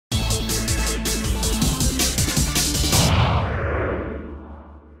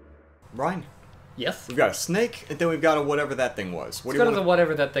Brian? Yes? We've got a snake, and then we've got a whatever that thing was. What Let's do go you to want? the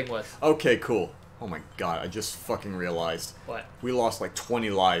whatever that thing was. Okay, cool. Oh my god, I just fucking realized. What? We lost like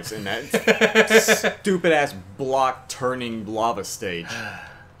 20 lives in that stupid-ass block-turning lava stage.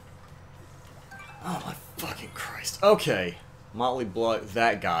 Oh my fucking Christ. Okay. Motley Blood,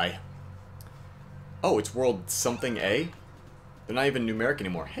 that guy. Oh, it's World Something A? They're not even numeric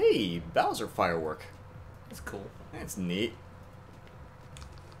anymore. Hey, Bowser firework. That's cool. That's neat.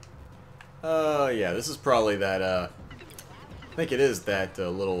 Yeah, this is probably that, I think it is that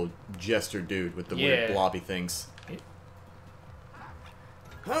little jester dude with the weird blobby things.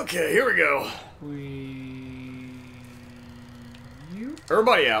 Okay, here we go.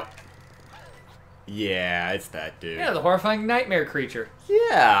 Everybody out. Yeah, it's that dude. Yeah, the horrifying nightmare creature.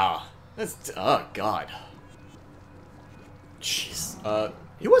 Yeah. That's... Oh, God. Jeez.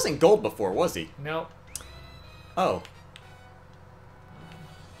 He wasn't gold before, was he? Nope. Oh.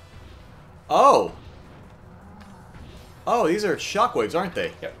 Oh! Oh, these are shockwaves, aren't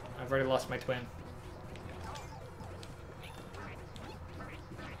they? Yep, I've already lost my twin.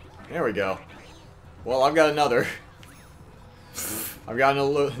 There we go. Well, I've got another. I've got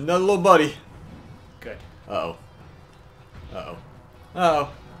another little buddy. Good. Uh-oh. Uh-oh. Uh-oh.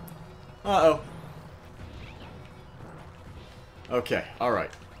 Uh-oh. Okay,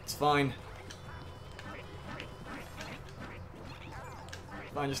 alright. It's fine.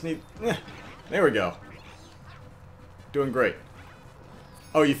 I just need... There we go. Doing great.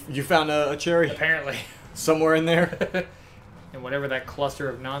 Oh, you found a cherry? Apparently. Somewhere in there? And whatever that cluster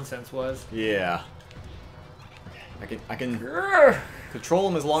of nonsense was. Yeah. I can control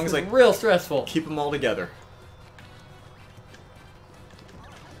them as long as I real stressful. keep them all together.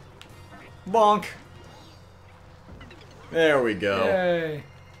 Bonk. There we go. Yay.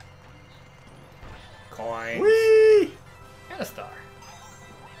 Coins. Whee! And a star.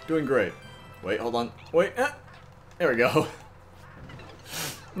 Doing great. Wait, hold on. Wait. There we go.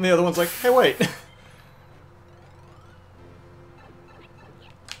 And the other one's like, hey, wait.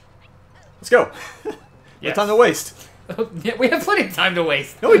 Let's go. No Yes. time to waste. Yeah, we have plenty of time to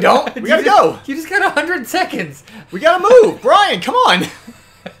waste. No, we don't. We gotta go. You just got 100 seconds. We gotta move. Brian, come on.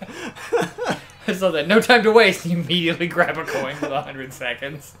 I saw that. No time to waste. You immediately grab a coin with 100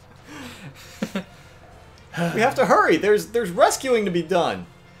 seconds. We have to hurry. There's rescuing to be done.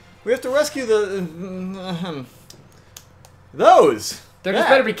 We have to rescue the... those. There just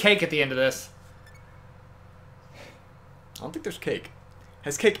better be cake at the end of this. I don't think there's cake.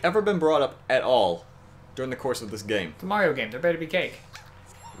 Has cake ever been brought up at all during the course of this game? It's a Mario game. There better be cake.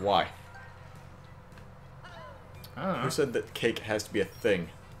 Why? I don't know. Who said that cake has to be a thing?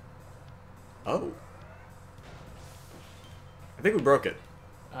 Oh. I think we broke it.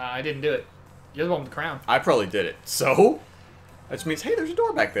 I didn't do it. You're the one with the crown. I probably did it. So? That just means, hey, there's a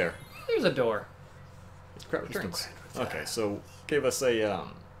door back there. There's a door. It's crap resistance. Okay, so gave us a,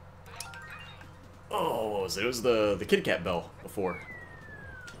 oh, what was it? It was the kitty cat bell before.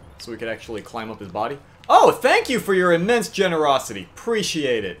 So we could actually climb up his body. Oh, thank you for your immense generosity.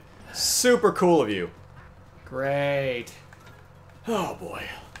 Appreciate it. Super cool of you. Great. Oh, boy.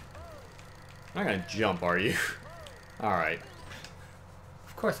 You're not gonna jump, are you? Alright.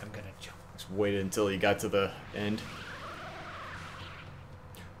 Of course I'm gonna jump. Just waited until you got to the end.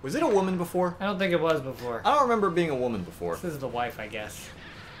 Was it a woman before? I don't think it was before. I don't remember it being a woman before. This is the wife, I guess.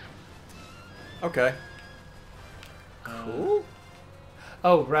 Okay. Cool.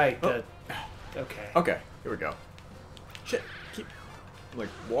 Oh, right. Oh. Okay. Okay, here we go. Shit. Keep, like,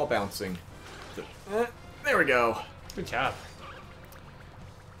 wall bouncing. There we go. Good job.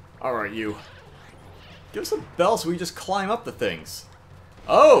 Alright, you. Give us a bell so we just climb up the things.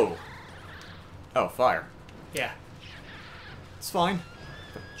 Oh! Oh, fire. Yeah. It's fine.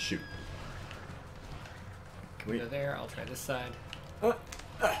 Shoot. Can we... Go there. I'll try this side.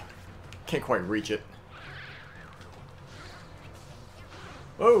 Can't quite reach it.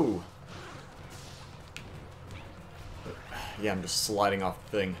 Whoa! Yeah, I'm just sliding off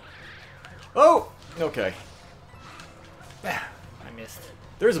the thing. Oh! Okay. I missed.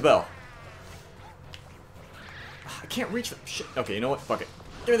 There's a bell. I can't reach them. Shit. Okay, you know what? Fuck it.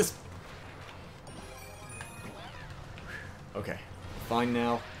 Give me this. Okay. Fine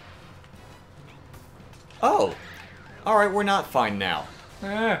now. Oh! Alright, we're not fine now.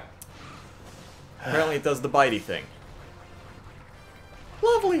 Ah. Apparently it does the bitey thing.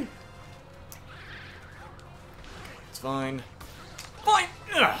 Lovely! It's fine. Fine!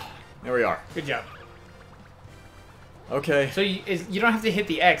 Ugh. There we are. Good job. Okay. So you don't have to hit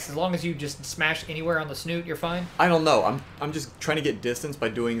the X. As long as you just smash anywhere on the snoot, you're fine? I don't know. I'm just trying to get distance by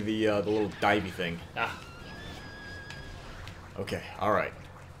doing the little divey thing. Ah. Okay, alright.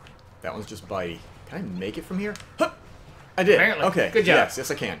 That one's just bitey. Can I make it from here? Huh! I did. Apparently. Okay. Good job. Yes,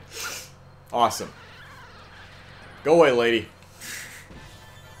 yes I can. Awesome. Go away, lady.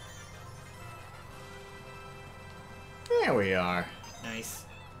 There we are. Nice.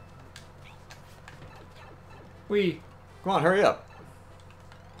 We. Come on, hurry up.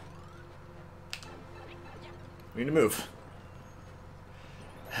 We need to move.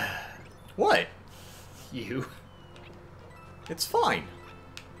 What? You. It's fine.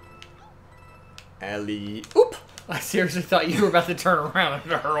 Alley. Oop! I seriously thought you were about to turn around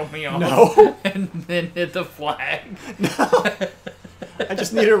and hurl me off. No. And then hit the flag. No. I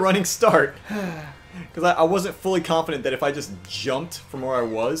just needed a running start. Because I wasn't fully confident that if I just jumped from where I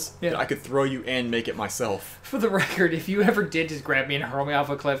was, that I could throw you and make it myself. For the record, if you ever did just grab me and hurl me off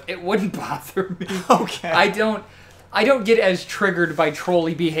a cliff, it wouldn't bother me. Okay. I don't get as triggered by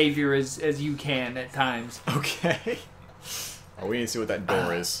trolley behavior as you can at times. Okay. Oh, we need to see what that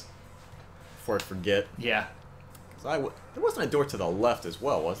door is before I forget. Yeah. There wasn't a door to the left as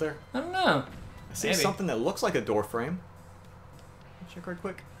well, was there? I don't know. I see Maybe. something that looks like a door frame. Check right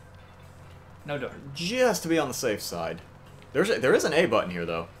quick. No door. Just to be on the safe side. There is an A button here,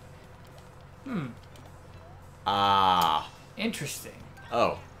 though. Ah. Interesting.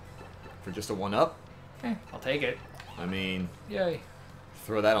 Oh. For just a 1-up? I'll take it. I mean, Yay.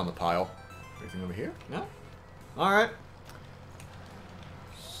 throw that on the pile. Anything over here? No? Alright.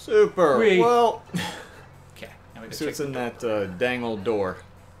 Super. Whee. Well, Okay. Now we let's go see check what's in that dang old door.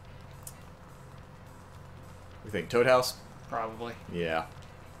 What do you think? Toad House? Probably. Yeah.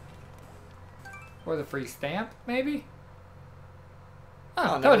 Or the free stamp, maybe? Oh,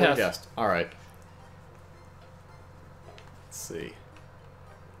 Oh, never Toad really House. guessed. Alright. Let's see.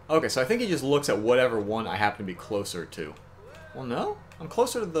 Okay, so I think he just looks at whatever one I happen to be closer to. Well, no. I'm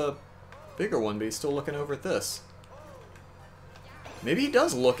closer to the bigger one, but he's still looking over at this. Maybe he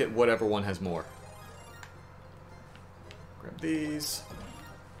does look at whatever one has more. Grab these.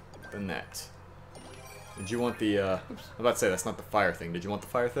 The net. Did you want the, I'm about to say that's not the fire thing. Did you want the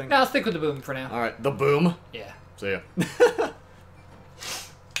fire thing? No, I'll stick with the boom for now. Alright, the boom. Yeah. See ya.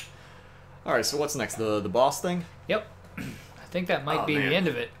 Alright, so what's next? The boss thing? Yep. I think that might be man. the end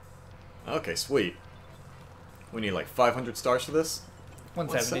of it. Okay, sweet. We need like 500 stars for this?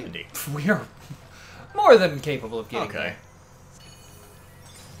 170. We are more than capable of getting Okay. there.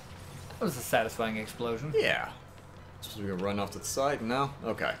 That was a satisfying explosion. Yeah. So we can run off to the side? No?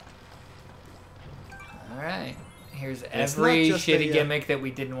 Okay. Alright. Here's it's every not just shitty a, gimmick that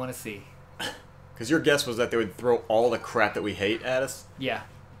we didn't want to see. Because your guess was that they would throw all the crap that we hate at us? Yeah.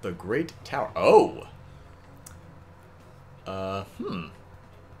 The Great Tower. Oh!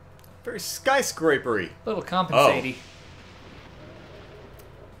 Very skyscrapery. Little compensating.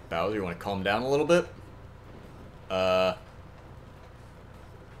 Bowser, you want to calm down a little bit?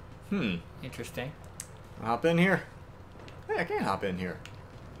 Interesting. Hop in here. Hey, I can hop in here.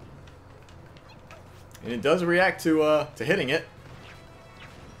 And it does react to hitting it.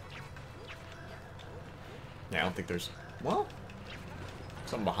 Yeah, I don't think there's... Well?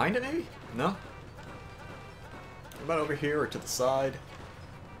 Something behind it, maybe? No? What about over here or to the side?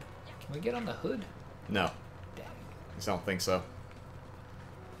 Can we get on the hood? No. Dang. I don't think so.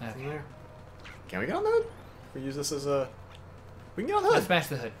 Okay. There. Can we get on the hood? We use this as a... We can get on the Let's hood. smash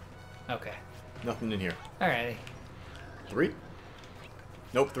the hood. Okay. Nothing in here. Alrighty. 3?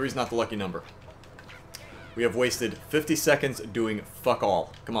 Nope, 3's not the lucky number. We have wasted 50 seconds doing fuck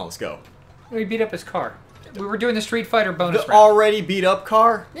all. Come on, let's go. We beat up his car. We were doing the Street Fighter bonus The round. already beat up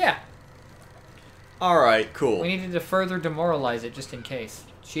car? Yeah. Alright, cool. We needed to further demoralize it just in case.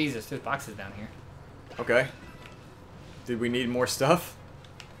 Jesus, there's boxes down here. Okay. Did we need more stuff?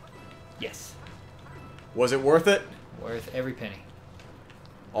 Yes. Was it worth it? Worth every penny.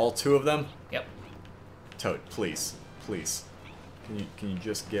 All 2 of them? Yep. Toad, please. Please. Can you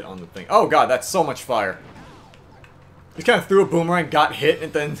just get on the thing? Oh god, that's so much fire. He kind of threw a boomerang, got hit,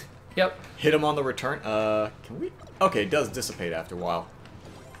 and then Yep. hit him on the return. Can we? Okay, it does dissipate after a while.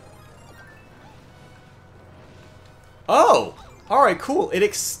 Oh! Alright, cool. It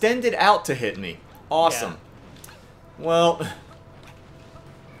extended out to hit me. Awesome. Well...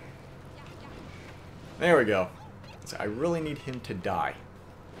 There we go. So I really need him to die.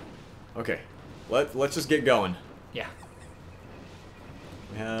 Okay. Let's just get going. Yeah.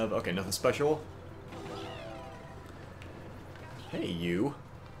 We have... Okay, nothing special. Hey, you.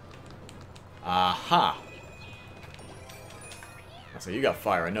 Aha! So you got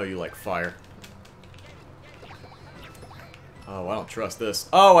fire. I know you like fire. Oh, I don't trust this.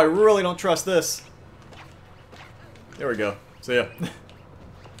 Oh, I really don't trust this. There we go. See ya.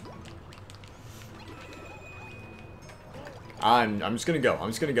 I'm just gonna go. I'm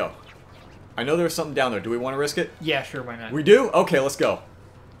just gonna go. I know there's something down there. Do we want to risk it? Yeah, sure, why not? We do? Okay, let's go.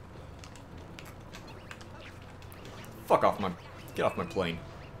 Fuck off my... Get off my plane.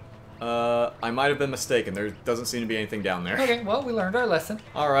 I might have been mistaken. There doesn't seem to be anything down there. Okay, well, we learned our lesson.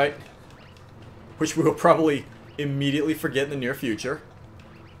 Alright. Which we will probably immediately forget in the near future.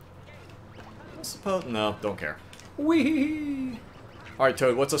 Suppose... No, don't care. Wee. Alright,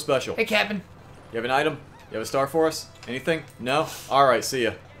 Toad, what's so special? Hey, Captain. You have an item? You have a star for us? Anything? No? Alright, see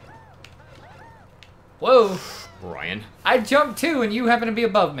ya. Whoa. Ryan. I jumped too, and you happen to be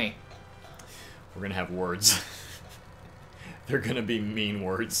above me. We're gonna have words. They're gonna be mean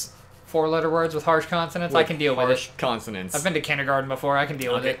words. 4-letter words with harsh consonants? I can deal with Harsh it. consonants. I've been to kindergarten before. I can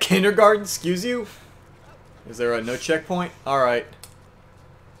deal with it. Kindergarten? Excuse you? Is there a no checkpoint? Alright.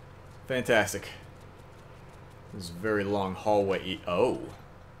 Fantastic. This is a very long hallway. Oh.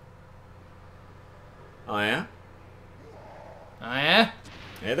 Oh, yeah? Oh, yeah?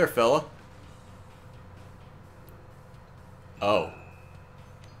 Hey there, fella. Oh.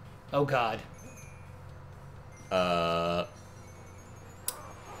 Oh, God.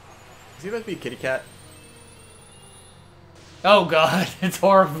 Is he about to be a kitty cat? Oh, God. It's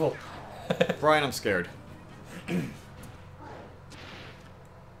horrible. Brian, I'm scared.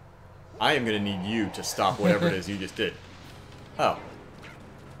 I am gonna need you to stop whatever it is you just did. Oh.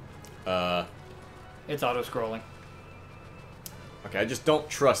 It's auto-scrolling. Okay, I just don't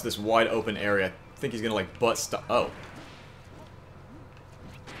trust this wide open area. I think he's gonna, like, butt stomp. Oh.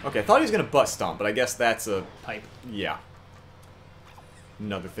 Okay, I thought he was gonna butt stomp, but I guess that's a... Pipe. Yeah.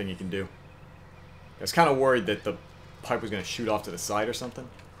 Another thing he can do. I was kind of worried that the pipe was gonna shoot off to the side or something.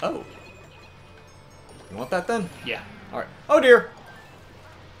 Oh. You want that then? Yeah. Alright. Oh dear!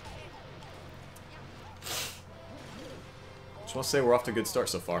 Just want to say we're off to a good start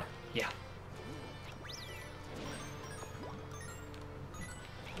so far. Yeah.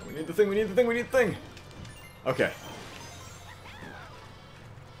 We need the thing, we need the thing, we need the thing! Okay.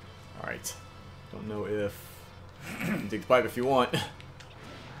 Alright. Don't know if... You can dig the pipe if you want. I'm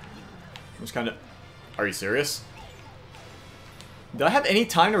just kind of... Are you serious? Did I have any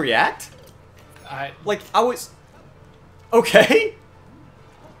time to react? Like, I was... Okay?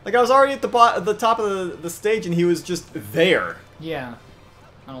 Like, I was already at the top of the stage and he was just there. Yeah.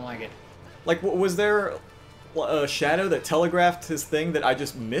 I don't like it. Like, was there a shadow that telegraphed his thing that I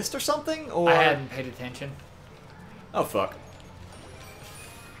just missed or something? Or... I hadn't paid attention. Oh, fuck.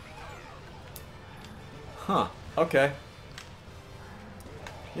 Huh. Okay.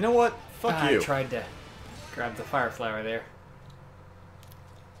 You know what? Fuck you. I tried to grab the fire flower there.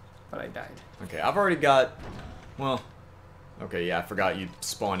 But I died. Okay, I've already got... Well... Okay, yeah, I forgot you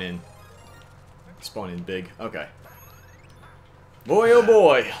spawn in. Spawn in big. Okay. Boy, oh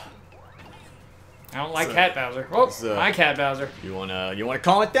boy! I don't like Cat Bowser. Oh, my Cat Bowser. You wanna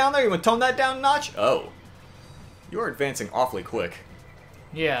calm it down there? You wanna tone that down a notch? Oh. You are advancing awfully quick.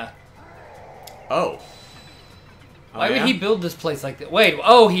 Yeah. Oh. Why would he build this place like that? Wait,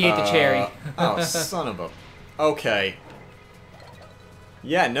 oh, he ate the cherry. Oh, son of a... Okay.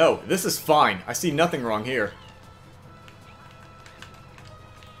 Yeah, no, this is fine. I see nothing wrong here.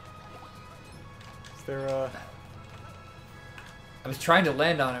 Is there, I was trying to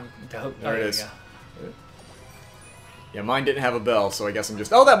land on him to hope... There it is. We go. Yeah, mine didn't have a bell, so I guess I'm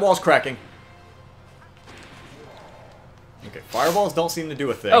just... Oh, that wall's cracking! Okay, fireballs don't seem to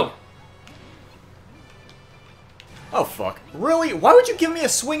do a thing. Oh! Oh, fuck. Really? Why would you give me a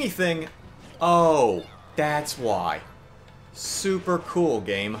swingy thing? Oh, that's why. Super cool,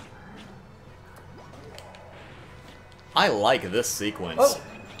 game. I like this sequence. Oh,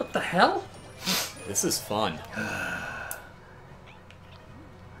 what the hell? This is fun.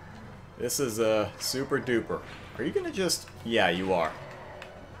 This is, super duper. Are you gonna just... Yeah, you are.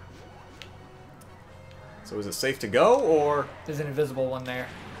 So is it safe to go, or... There's an invisible one there.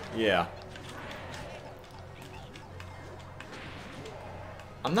 Yeah.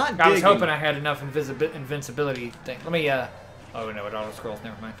 I'm not I was digging... hoping I had enough invincibility thing. Let me, Oh, no, it auto-scrolls.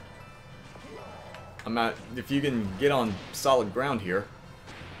 Never mind. I'm not... If you can get on solid ground here...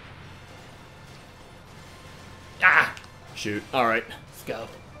 Ah! Shoot. Alright. Let's go.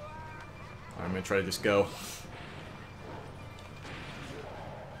 I'm gonna try to just go.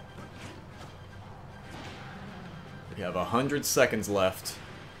 We have 100 seconds left.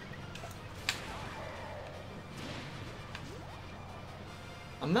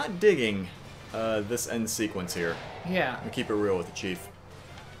 I'm not digging this end sequence here. Yeah. I'm gonna keep it real with the Chief.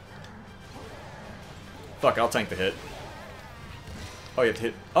 Fuck, I'll tank the hit. Oh, you have to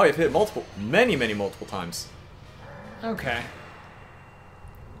hit... Oh, you have to hit multiple... Many, many multiple times. Okay.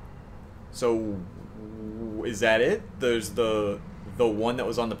 So... Is that it? There's the the one that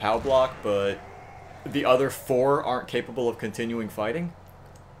was on the POW block, but the other 4 aren't capable of continuing fighting?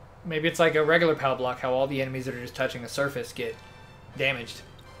 Maybe it's like a regular POW block, how all the enemies that are just touching a surface get damaged.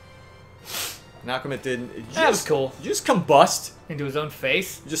 And how come it didn't... That was cool. Just combust? Into his own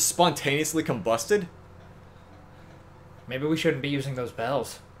face? Just spontaneously combusted? Maybe we shouldn't be using those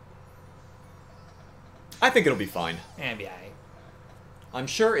bells. I think it'll be fine. And be alright. I'm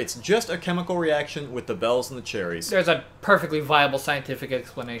sure it's just a chemical reaction with the bells and the cherries. There's a perfectly viable scientific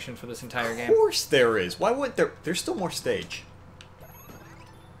explanation for this entire game. Of course there is. Why would there... There's still more stage.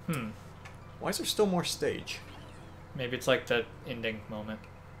 Why is there still more stage? Maybe it's like the ending moment.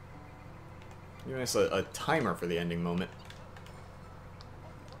 You know, it's a timer for the ending moment.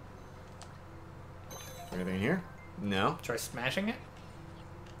 Anything in here? No. Try smashing it?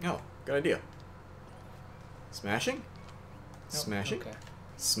 No. Good idea. Smashing? Nope. Smashing? Okay.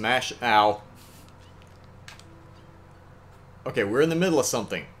 Smash. Ow. Okay, we're in the middle of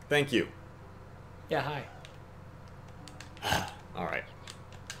something. Thank you. Yeah, hi. Alright.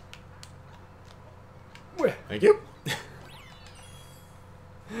 Where? Thank you.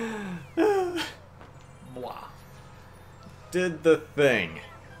 Blah. Did the thing.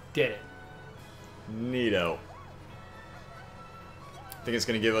 Did it. Neato. Think it's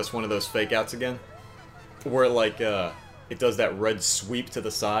gonna give us one of those fake outs again? Where like it does that red sweep to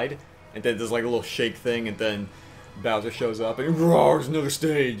the side, and then there's like a little shake thing, and then Bowser shows up and roars another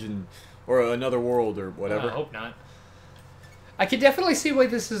stage and or another world or whatever. I hope not. I could definitely see why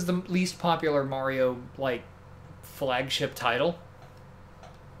this is the least popular Mario like flagship title.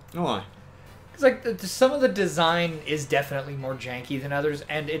 Why? Because like some of the design is definitely more janky than others,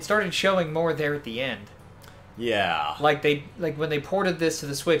 and it started showing more there at the end. Yeah. Like when they ported this to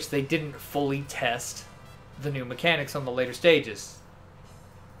the Switch, they didn't fully test the new mechanics on the later stages.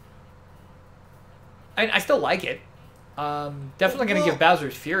 I still like it. Definitely going to give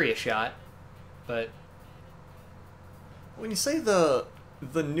Bowser's Fury a shot, but when you say the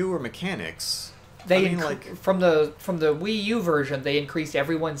newer mechanics, they I mean, like from the Wii U version, they increased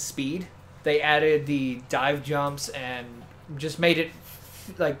everyone's speed. They added the dive jumps and just made it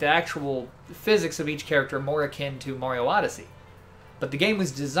like the actual physics of each character more akin to Mario Odyssey. But the game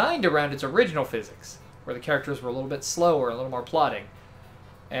was designed around its original physics, where the characters were a little bit slower, a little more plodding.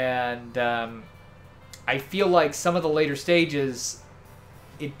 And I feel like some of the later stages,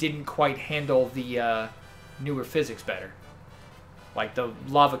 it didn't quite handle the newer physics better. Like the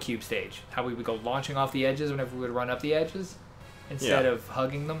lava cube stage, how we would go launching off the edges whenever we would run up the edges, instead of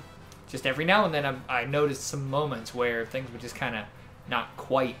hugging them. Just every now and then I noticed some moments where things would just kind of not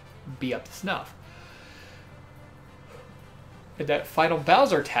quite be up to snuff. And that final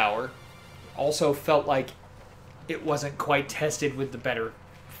Bowser Tower also felt like it wasn't quite tested with the better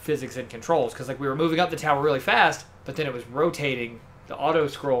physics and controls, because like we were moving up the tower really fast, but then it was rotating the auto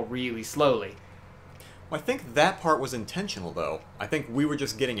scroll really slowly. Well, I think that part was intentional, though. I think we were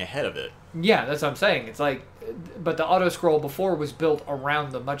just getting ahead of it. Yeah, that's what I'm saying. It's like, but the auto scroll before was built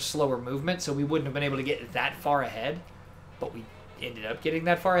around the much slower movement, so we wouldn't have been able to get that far ahead, but we ended up getting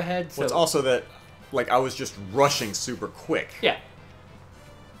that far ahead. So well, it's also that, like, I was just rushing super quick. yeah.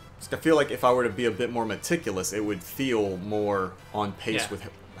 I feel like if I were to be a bit more meticulous, it would feel more on pace with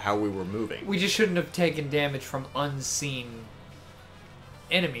how we were moving. We just shouldn't have taken damage from unseen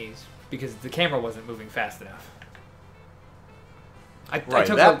enemies because the camera wasn't moving fast enough. I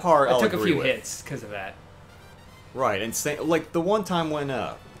took a few hits because of that. Right, and like the one time when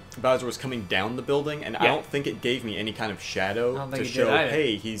Bowser was coming down the building, and I don't think it gave me any kind of shadow to show,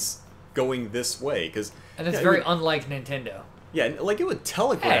 hey, he's going this way. And it's very unlike Nintendo. Yeah, like it would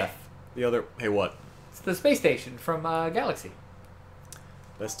telegraph the other... Hey, what? It's the space station from Galaxy.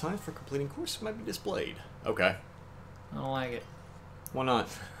 Best time for completing course might be displayed. Okay. I don't like it. Why not?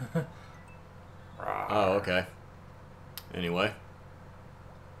 Oh, okay. Anyway.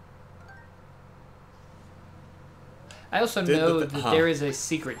 I also know that there is a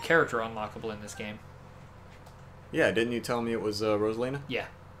secret character unlockable in this game. Yeah, didn't you tell me it was Rosalina? Yeah.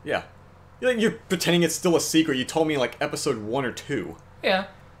 Yeah. You're pretending it's still a secret. You told me like episode 1 or 2. Yeah.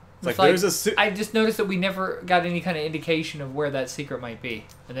 It's like there's a... I just noticed that we never got any kind of indication of where that secret might be.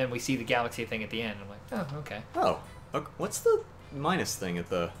 And then we see the Galaxy thing at the end. I'm like, oh, okay. Oh. What's the minus thing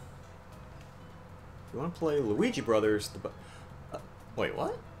at the... If you want to play Luigi Brothers... wait,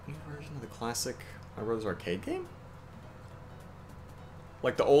 what? New version of the classic Mario Bros. Arcade game?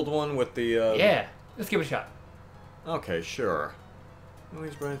 Like the old one with the... Yeah. Let's give it a shot. Okay, sure.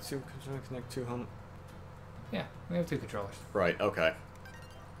 Luigi's Brothers 2 connect to home... Yeah, we have 2 controllers. Right, okay.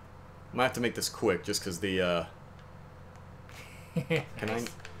 I might have to make this quick, just because the, Can nice. I...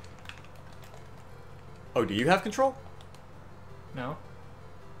 Oh, do you have control? No.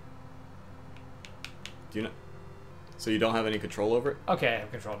 Do you know? So you don't have any control over it? Okay, I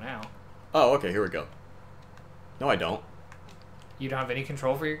have control now. Oh, okay, here we go. No, I don't. You don't have any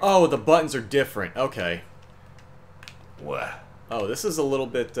control for your... Oh, the buttons are different. Okay. What? Oh, this is a little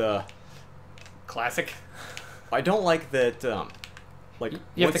bit, Classic. I don't like that, like...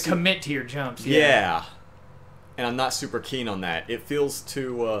 You have to commit to your jumps. Yeah. And I'm not super keen on that. It feels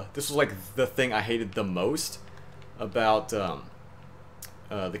too, this was like the thing I hated the most about, the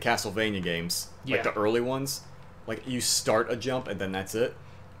Castlevania games. Like the early ones. Like, you start a jump and then that's it.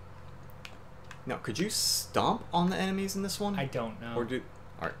 Now, could you stomp on the enemies in this one? I don't know. Or do...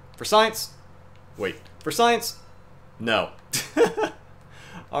 Alright. For science! Wait. For science! No.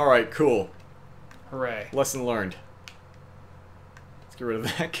 Alright, cool. Hooray. Lesson learned. Let's get rid of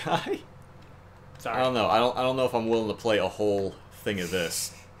that guy. Sorry. I don't know. I don't know if I'm willing to play a whole thing of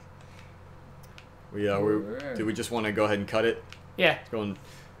this. Do we just want to go ahead and cut it? Yeah. Going.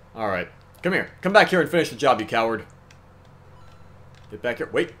 Alright. Come here. Come back here and finish the job, you coward. Get back here.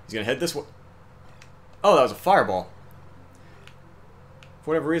 Wait. He's gonna head this way. Oh, that was a fireball. For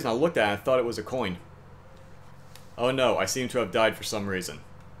whatever reason, I looked at it and I thought it was a coin. Oh no, I seem to have died for some reason.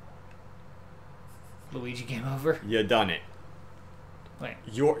 Luigi, game over. You done it. Wait.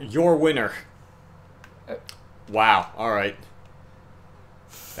 Your winner. Wow. Alright.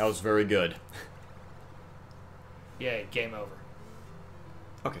 That was very good. Yeah, game over.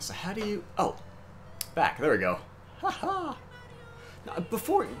 Okay, so how do you... Oh. Back. There we go. Haha. Now,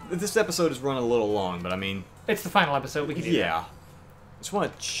 before... This episode is running a little long, but I mean... It's the final episode. We can do that. Yeah. Just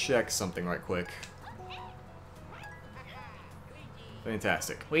want to check something right quick.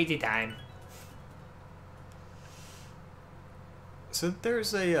 Fantastic. Luigi time. So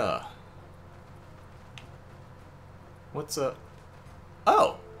there's a, What's a...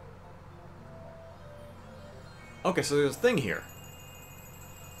 Oh! Okay, so there's a thing here.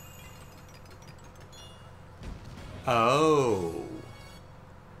 Oh.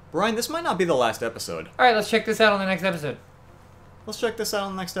 Brian, this might not be the last episode. Alright, let's check this out on the next episode. Let's check this out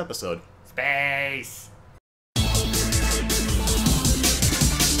on the next episode. Space!